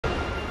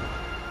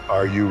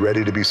Are you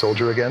ready to be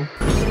soldier again?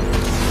 Are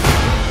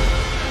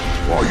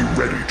you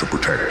ready to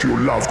protect your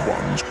loved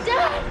ones?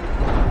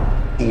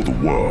 Dad! Or the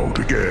world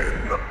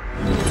again?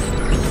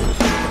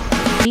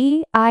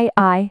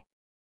 GII.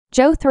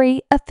 Joe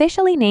 3,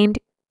 officially named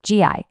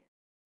GI.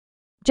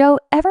 Joe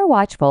Ever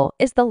Watchful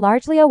is the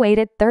largely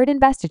awaited third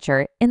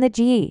investiture in the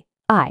GI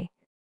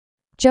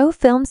Joe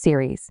film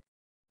series,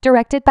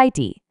 directed by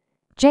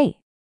D.J.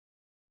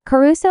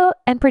 Caruso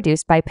and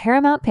produced by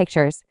Paramount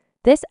Pictures.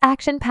 This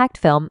action-packed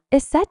film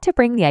is set to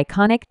bring the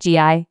iconic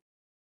GI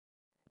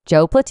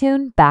Joe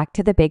platoon back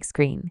to the big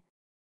screen.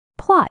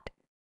 Plot.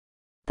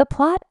 The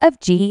plot of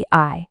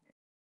GI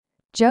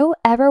Joe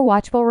Ever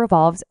Watchful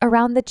revolves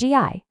around the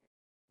GI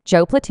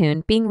Joe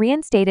platoon being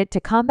reinstated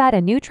to combat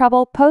a new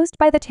trouble posed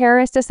by the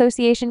terrorist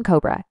association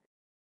Cobra.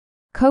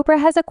 Cobra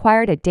has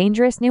acquired a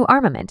dangerous new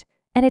armament,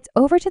 and it's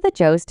over to the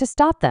Joes to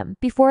stop them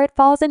before it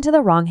falls into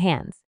the wrong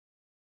hands.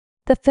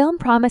 The film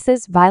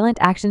promises violent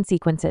action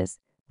sequences,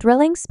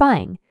 thrilling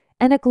spying,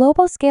 and a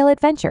global-scale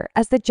adventure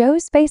as the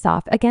Joes face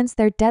off against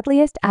their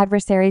deadliest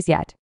adversaries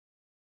yet.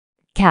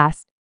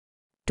 Cast: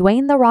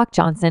 Dwayne "The Rock"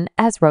 Johnson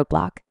as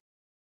Roadblock,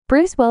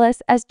 Bruce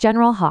Willis as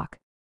General Hawk,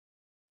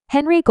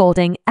 Henry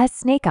Golding as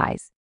Snake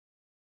Eyes,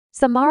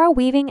 Samara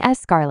Weaving as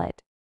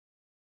Scarlet,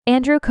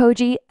 Andrew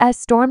Koji as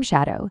Storm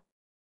Shadow.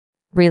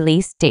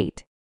 Release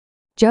date: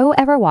 Joe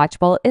Ever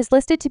Watchful is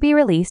listed to be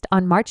released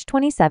on March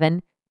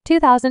 27,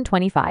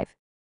 2025.